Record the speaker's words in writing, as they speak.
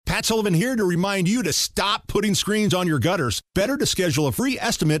Matt Sullivan here to remind you to stop putting screens on your gutters. Better to schedule a free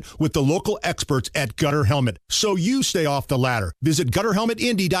estimate with the local experts at Gutter Helmet so you stay off the ladder. Visit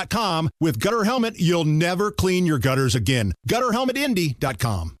GutterHelmetIndy.com. With Gutter Helmet, you'll never clean your gutters again.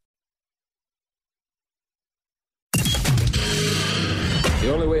 GutterHelmetIndy.com.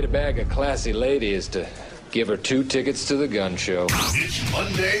 The only way to bag a classy lady is to give her 2 tickets to the gun show. It's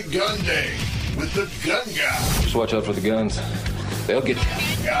Monday Gun Day with the Gun Guy. Just watch out for the guns. They'll get you.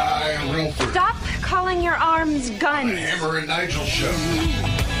 Guy Wilford. Stop calling your arms guns. Hammer and Nigel Show.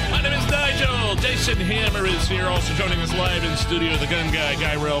 My name is Nigel. Jason Hammer is here, also joining us live in studio. The gun guy,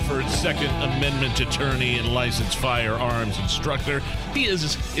 Guy Relford, Second Amendment attorney and licensed firearms instructor. He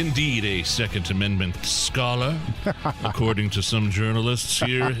is indeed a Second Amendment scholar, according to some journalists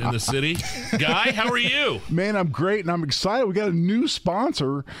here in the city. Guy, how are you? Man, I'm great, and I'm excited. We got a new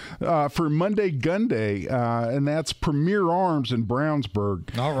sponsor for Monday Gun Day, and that's Premier Arms in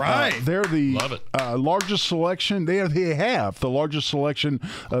Brownsburg. All right. They're the Love it. Largest selection. They have the largest selection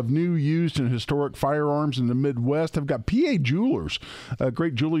of new, used, and historic firearms in the Midwest. They've got PA Jewelers, a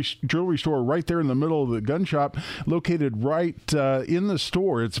great jewelry store right there in the middle of the gun shop, located right in the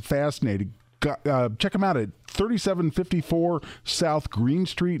store. It's fascinating. Check them out at 3754 South Green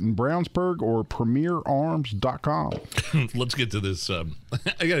Street in Brownsburg or premierarms.com. Let's get to this. I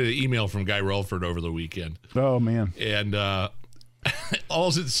got an email from Guy Relford over the weekend. Oh, man. And all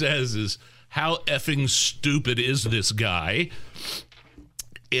it says is, how effing stupid is this guy?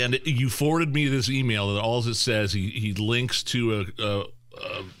 And you forwarded me this email that all it says, he links to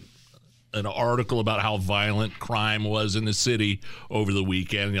an article about how violent crime was in the city over the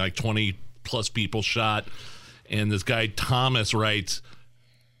weekend. Like 20 plus people shot. And this guy Thomas writes,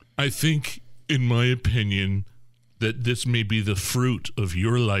 I think, in my opinion, that this may be the fruit of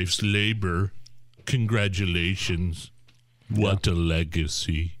your life's labor. Congratulations. What a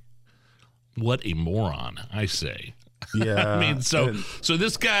legacy. What a moron, I say. Yeah. I mean, so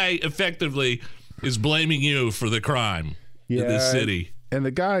this guy effectively is blaming you for the crime in this city. And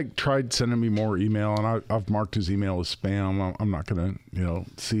the guy tried sending me more email, and I've marked his email as spam. I'm not going to,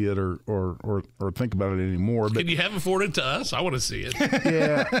 see it or think about it anymore. But Can you have it forwarded to us? I want to see it.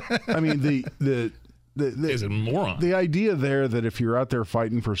 yeah, I mean He's a moron. The idea there that if you're out there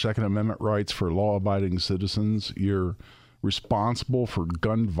fighting for Second Amendment rights for law-abiding citizens, you're responsible for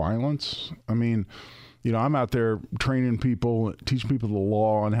gun violence. I mean, I'm out there training people, teaching people the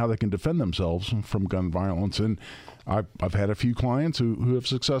law and how they can defend themselves from gun violence. And I've had a few clients who have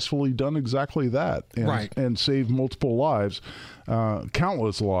successfully done exactly that and saved multiple lives,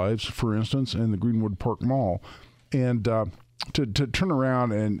 countless lives, for instance, in the Greenwood Park Mall. And to turn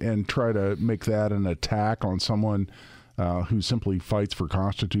around and try to make that an attack on someone who simply fights for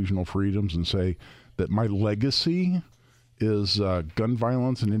constitutional freedoms and say that my legacy is gun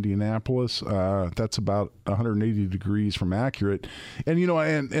violence in Indianapolis. That's about 180 degrees from accurate. And,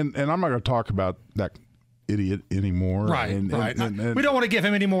 and I'm not going to talk about that idiot anymore. Right. We don't want to give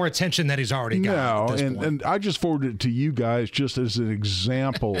him any more attention that he's already got. No, and I just forwarded it to you guys just as an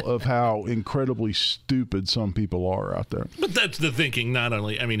example of how incredibly stupid some people are out there. But that's the thinking, not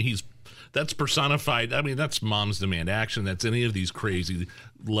only, that's personified. That's Moms Demand Action. That's any of these crazy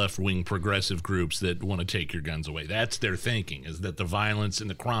left-wing progressive groups that want to take your guns away. That's their thinking, is that the violence and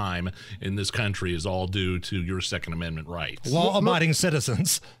the crime in this country is all due to your Second Amendment rights. Law-abiding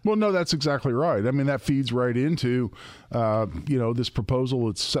citizens. Well, no, that's exactly right. That feeds right into, this proposal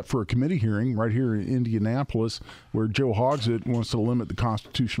that's set for a committee hearing right here in Indianapolis, where Joe Hogsett wants to limit the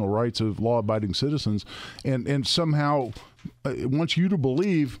constitutional rights of law-abiding citizens and somehow wants you to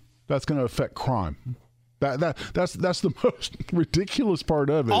believe that's going to affect crime. That's the most ridiculous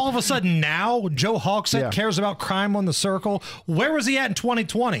part of it. All of a sudden now, Joe Hogsett cares about crime on the circle. Where was he at in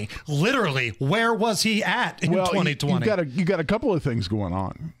 2020? Literally, where was he at in 2020? You got a couple of things going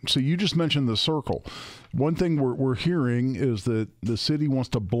on. So you just mentioned the circle. One thing we're hearing is that the city wants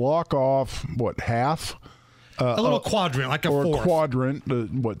to block off half a little quadrant, like a fourth. A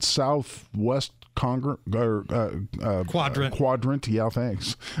quadrant, southwest quadrant. Yeah,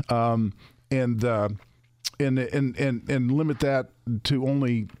 thanks. And limit that to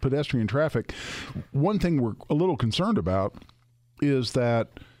only pedestrian traffic. One thing we're a little concerned about is that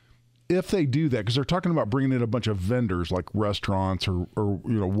if they do that, because they're talking about bringing in a bunch of vendors like restaurants or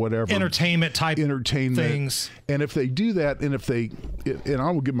whatever entertainment things, and if they do that, and I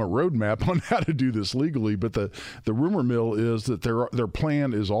will give them a roadmap on how to do this legally, but the rumor mill is that their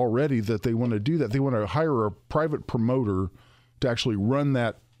plan is already that they want to do that. They want to hire a private promoter to actually run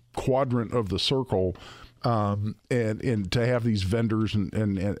that quadrant of the circle. And to have these vendors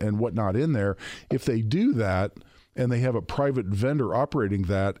and whatnot in there. If they do that, and they have a private vendor operating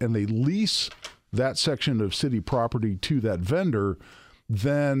that, and they lease that section of city property to that vendor,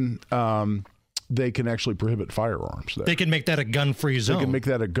 then they can actually prohibit firearms there. They can make that a gun-free zone. They can make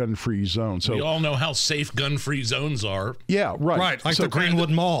that a gun-free zone. So we all know how safe gun-free zones are. Yeah, right. Right, like the Greenwood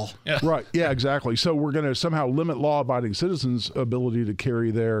Mall. Yeah. Right, yeah, exactly. So we're going to somehow limit law-abiding citizens' ability to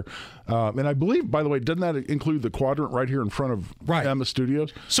carry there. And I believe, by the way, doesn't that include the quadrant right here in front of Emma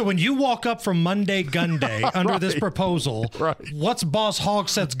Studios? So when you walk up from Monday Gunday under this proposal, what's Boss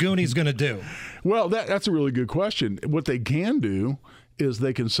Hogset's Goonies going to do? Well, that's a really good question. What they can do is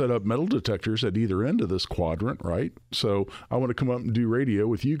they can set up metal detectors at either end of this quadrant, right? So I want to come up and do radio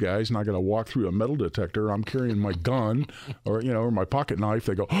with you guys, and I got to walk through a metal detector. I'm carrying my gun or my pocket knife.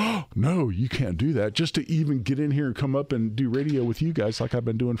 They go, oh, no, you can't do that. Just to even get in here and come up and do radio with you guys like I've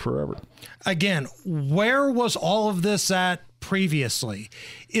been doing forever. Again, where was all of this at previously?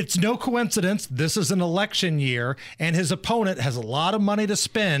 It's no coincidence this is an election year and his opponent has a lot of money to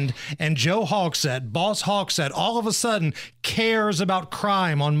spend, and Joe Hogsett, Boss Hogsett, all of a sudden cares about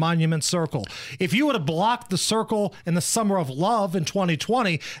crime on Monument Circle. If you would have blocked the circle in the summer of love in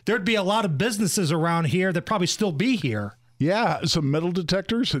 2020, there'd be a lot of businesses around here that probably still be here. Yeah, some metal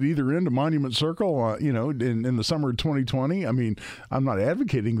detectors at either end of Monument Circle, in the summer of 2020. I mean, I'm not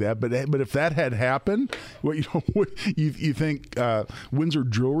advocating that, but if that had happened, you think Windsor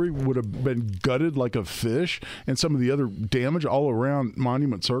Jewelry would have been gutted like a fish, and some of the other damage all around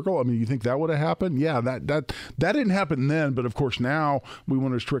Monument Circle? I mean, you think that would have happened? Yeah, that didn't happen then, but of course now we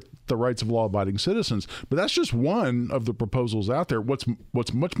want to restrict the rights of law-abiding citizens. But that's just one of the proposals out there. What's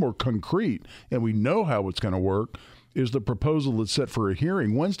much more concrete, and we know how it's going to work, is the proposal that's set for a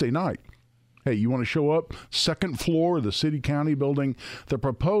hearing Wednesday night. Hey, you want to show up? Second floor of the city-county building. The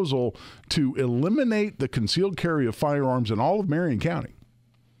proposal to eliminate the concealed carry of firearms in all of Marion County.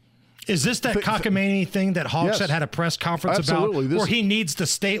 Is this that cockamamie thing that Hogsett had a press conference about, where he needs the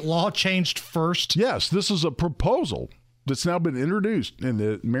state law changed first? Yes, this is a proposal that's now been introduced in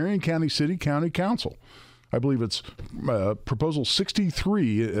the Marion County City-County Council. I believe it's Proposal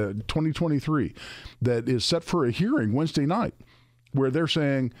 63, 2023, that is set for a hearing Wednesday night, where they're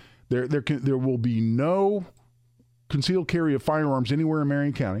saying there will be no concealed carry of firearms anywhere in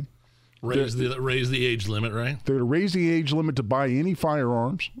Marion County. Raise the age limit, right? They're going to raise the age limit to buy any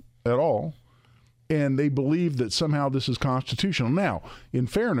firearms at all. And they believe that somehow this is constitutional. Now, in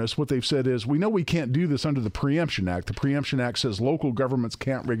fairness, what they've said is, we know we can't do this under the Preemption Act. The Preemption Act says local governments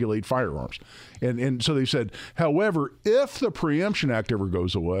can't regulate firearms. And so they said, however, if the Preemption Act ever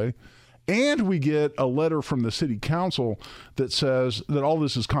goes away, and we get a letter from the city council that says that all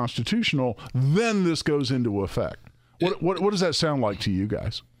this is constitutional, then this goes into effect. What does that sound like to you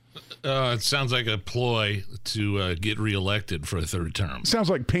guys? It sounds like a ploy to get reelected for a third term. Sounds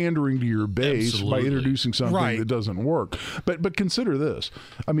like pandering to your base by introducing something that doesn't work. But consider this.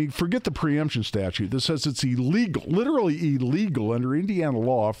 I mean, forget the preemption statute that says it's illegal, literally illegal under Indiana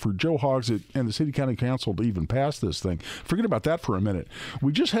law for Joe Hogsett and the City County Council to even pass this thing. Forget about that for a minute.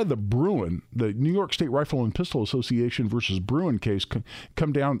 We just had the New York State Rifle and Pistol Association versus Bruin case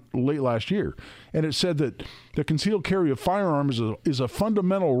come down late last year. And it said that the concealed carry of firearms is a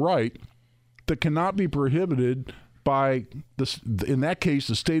fundamental right that cannot be prohibited by, in that case,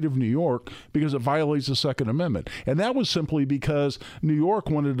 the state of New York, because it violates the Second Amendment. And that was simply because New York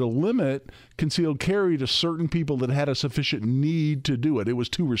wanted to limit concealed carry to certain people that had a sufficient need to do it. It was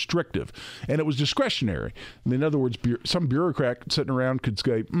too restrictive, and it was discretionary. In other words, some bureaucrat sitting around could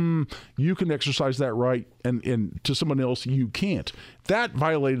say, you can exercise that right, and to someone else, you can't. That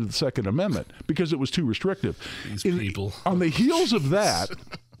violated the Second Amendment because it was too restrictive. These people. On the heels of that,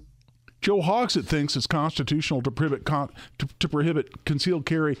 Joe Hogsett thinks it's constitutional to prohibit concealed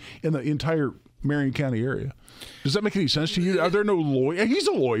carry in the entire Marion County area. Does that make any sense to you? Are there no lawyers? He's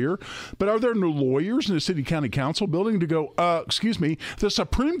a lawyer, but are there no lawyers in the City County Council building to go, excuse me, the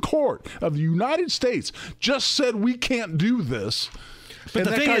Supreme Court of the United States just said we can't do this. But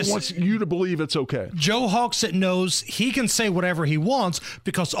the thing is, wants you to believe it's okay. Joe Hogsett knows he can say whatever he wants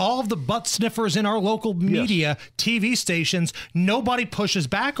because all of the butt sniffers in our local media, TV stations, nobody pushes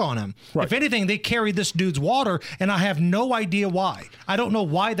back on him. Right. If anything, they carry this dude's water, and I have no idea why. I don't know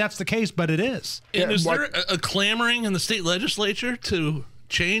why that's the case, but it is. And is there a clamoring in the state legislature to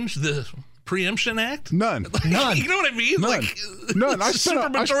change the Preemption Act? None. You know what I mean? None. None. I super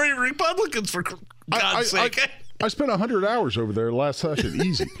majority Republicans, for God's sake. I spent 100 hours over there last session,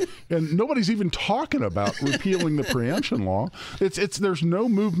 easy, and nobody's even talking about repealing the preemption law. There's no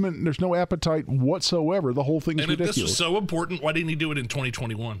movement, there's no appetite whatsoever. The whole thing's ridiculous. And if this was so important, why didn't he do it in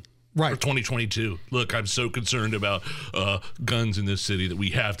 2021? Right. For 2022. Look, I'm so concerned about guns in this city that we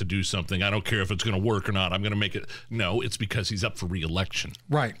have to do something. I don't care if it's going to work or not. I'm going to make it. No, it's because he's up for re-election.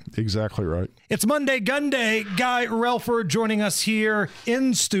 Right. Exactly right. It's Monday Gunday. Guy Relford joining us here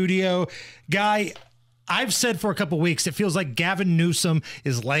in studio. Guy, I've said for a couple of weeks, it feels like Gavin Newsom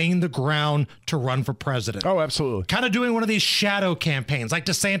is laying the ground to run for president. Oh, absolutely. Kind of doing one of these shadow campaigns like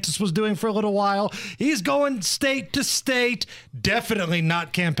DeSantis was doing for a little while. He's going state to state, definitely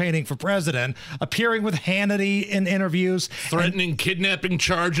not campaigning for president, appearing with Hannity in interviews. Threatening kidnapping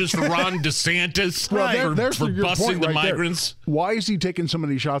charges for Ron DeSantis Well, for busing the migrants. There. Why is he taking so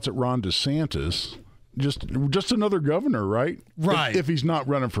many shots at Ron DeSantis? Just another governor, right? Right. If he's not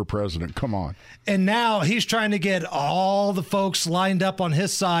running for president, come on. And now he's trying to get all the folks lined up on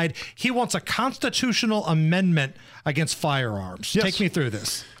his side. He wants a constitutional amendment against firearms. Yes. Take me through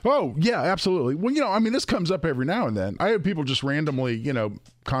this. Oh, yeah, absolutely. Well, this comes up every now and then. I have people just randomly,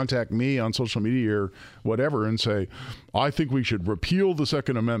 contact me on social media or whatever and say, I think we should repeal the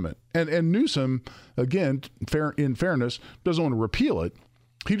Second Amendment. And Newsom, again, in fairness, doesn't want to repeal it.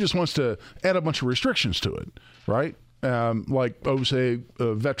 He just wants to add a bunch of restrictions to it, right? Say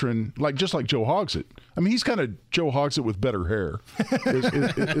a veteran, just like Joe Hogsett. I mean, he's kind of Joe Hogsett with better hair.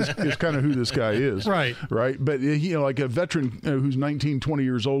 is kind of who this guy is, right? Right. But like a veteran who's 19, 20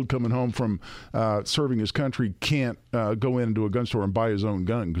 years old, coming home from serving his country, can't go into a gun store and buy his own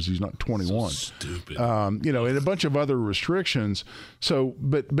gun because he's not 21. So stupid. And a bunch of other restrictions. So,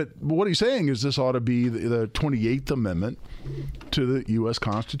 but what he's saying is this ought to be the 28th Amendment to the U.S.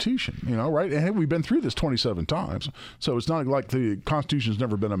 Constitution. Right? And we've been through this 27 times. So it's not like the Constitution's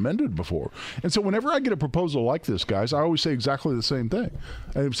never been amended before. And so whenever I get a proposal like this, guys, I always say exactly the same thing.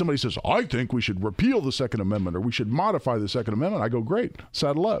 And if somebody says, I think we should repeal the Second Amendment or we should modify the Second Amendment, I go, great,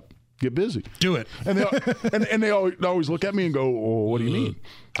 saddle up. Get busy. Do it. And they always look at me and go, "Oh, what do you mean?"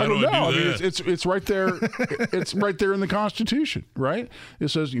 I go, "No, I mean it's right there. It's right there in the Constitution, right? It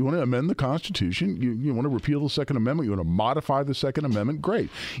says you want to amend the Constitution, you want to repeal the Second Amendment, you want to modify the Second Amendment.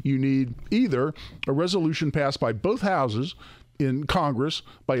 Great. You need either a resolution passed by both houses in Congress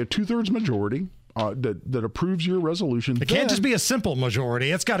by a 2/3 majority." That approves your resolution. It can't just be a simple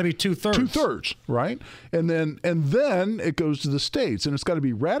majority. It's got to be 2/3. 2/3, right? And then it goes to the states, and it's got to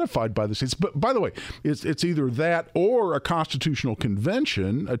be ratified by the states. But by the way, it's either that or a constitutional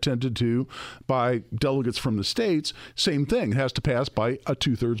convention attended to by delegates from the states. Same thing. It has to pass by a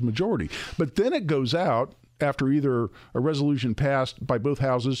 2/3 majority. But then it goes out after either a resolution passed by both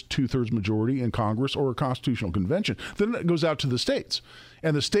houses, 2/3 majority in Congress, or a constitutional convention. Then it goes out to the states.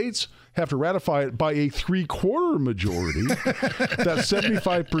 And the states have to ratify it by a 3/4 majority. That's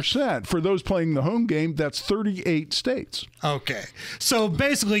 75%. For those playing the home game, that's 38 states. Okay. So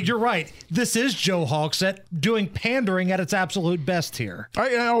basically, you're right. This is Joe Hogsett doing pandering at its absolute best here.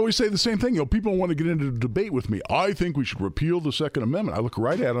 I always say the same thing. People want to get into a debate with me. I think we should repeal the Second Amendment. I look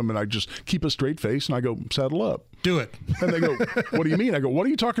right at them and I just keep a straight face and I go, saddle up. Do it. And they go, what do you mean? I go, what are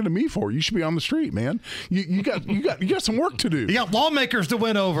you talking to me for? You should be on the street, man. You got some work to do. You got lawmakers to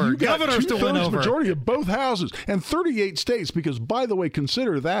win over, governors to win over. Majority of both houses and 38 states. Because, by the way,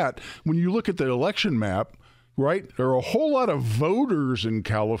 consider that when you look at the election map, right? There are a whole lot of voters in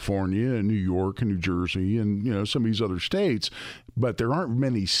California and New York and New Jersey and some of these other states, but there aren't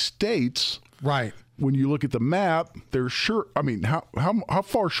many states. Right. When you look at the map, they're sure. I mean, how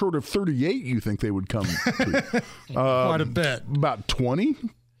far short of 38 you think they would come to? Quite a bit. About 20.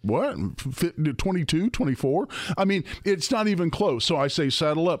 What? 22, 24? I mean, it's not even close. So I say,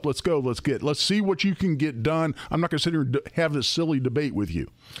 saddle up. Let's go. Let's see what you can get done. I'm not going to sit here and have this silly debate with you.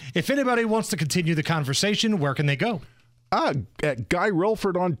 If anybody wants to continue the conversation, where can they go? At Guy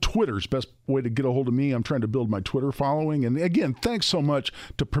Relford on Twitter is the best way to get a hold of me. I'm trying to build my Twitter following. And again, thanks so much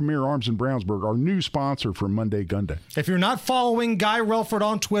to Premier Arms in Brownsburg, our new sponsor for Monday Gunday. If you're not following Guy Relford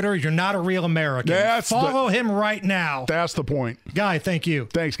on Twitter, you're not a real American. Follow him right now. That's the point. Guy, thank you.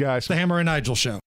 Thanks, guys. The Hammer and Nigel Show.